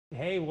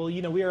Hey, well,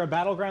 we are a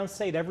battleground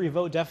state. Every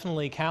vote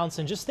definitely counts.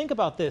 And just think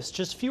about this.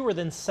 Just fewer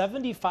than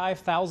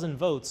 75,000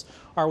 votes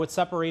are what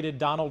separated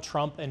Donald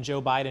Trump and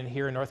Joe Biden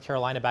here in North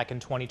Carolina back in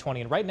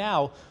 2020. And right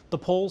now, the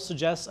polls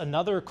suggest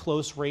another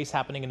close race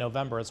happening in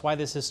November. It's why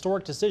this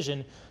historic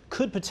decision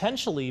could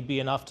potentially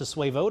be enough to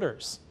sway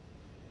voters.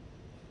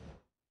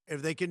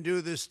 If they can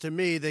do this to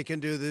me, they can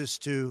do this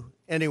to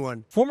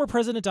anyone. Former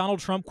President Donald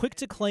Trump quick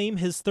to claim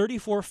his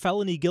 34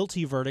 felony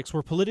guilty verdicts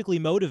were politically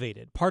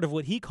motivated, part of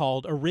what he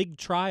called a rigged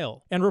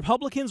trial. And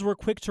Republicans were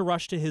quick to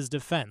rush to his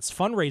defense,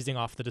 fundraising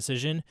off the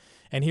decision.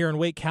 And here in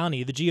Wake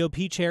County, the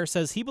GOP chair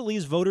says he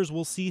believes voters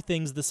will see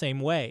things the same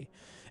way,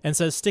 and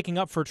says sticking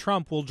up for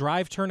Trump will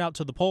drive turnout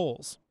to the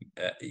polls.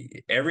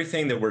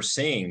 Everything that we're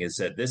seeing is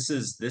that this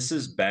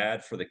is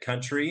bad for the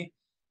country.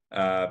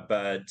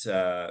 But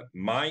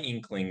my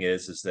inkling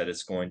is that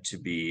it's going to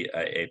be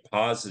a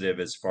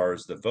positive as far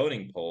as the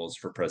voting polls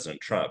for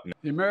President Trump.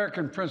 The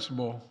American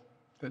principle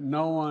that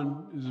no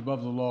one is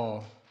above the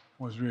law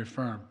was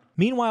reaffirmed.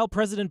 Meanwhile,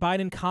 President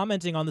Biden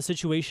commenting on the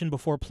situation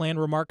before planned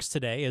remarks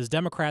today as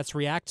Democrats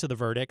react to the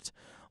verdict.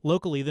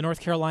 Locally, the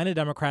North Carolina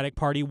Democratic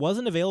Party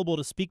wasn't available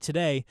to speak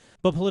today,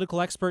 but political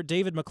expert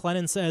David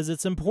McLennan says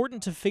it's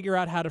important to figure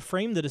out how to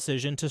frame the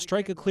decision to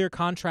strike a clear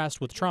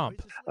contrast with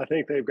Trump. I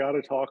think they've got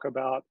to talk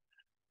about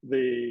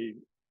the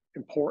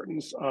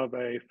importance of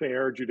a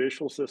fair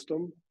judicial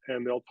system,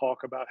 and they'll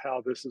talk about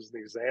how this is an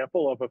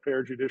example of a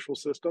fair judicial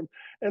system,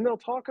 and they'll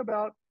talk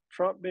about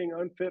Trump being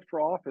unfit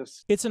for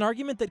office. It's an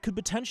argument that could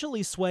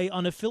potentially sway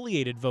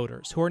unaffiliated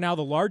voters, who are now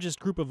the largest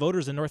group of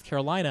voters in North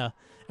Carolina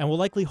and will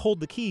likely hold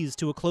the keys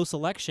to a close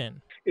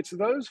election. It's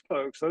those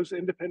folks, those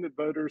independent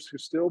voters who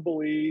still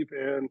believe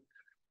in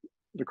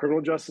the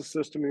criminal justice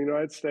system in the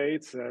United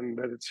States and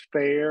that it's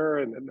fair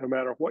and that no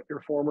matter what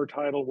your former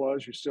title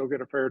was, you still get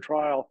a fair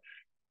trial.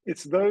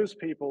 It's those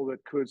people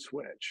that could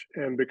switch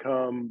and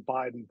become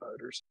Biden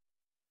voters.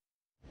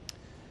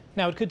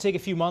 Now, it could take a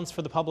few months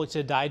for the public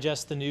to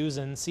digest the news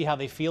and see how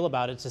they feel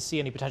about it to see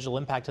any potential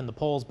impact in the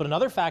polls. But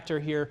another factor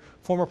here,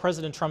 former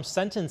President Trump's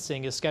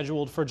sentencing is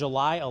scheduled for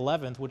July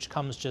 11th, which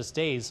comes just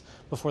days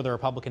before the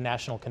Republican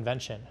National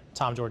Convention.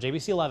 Tom George,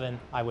 ABC 11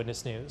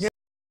 Eyewitness News.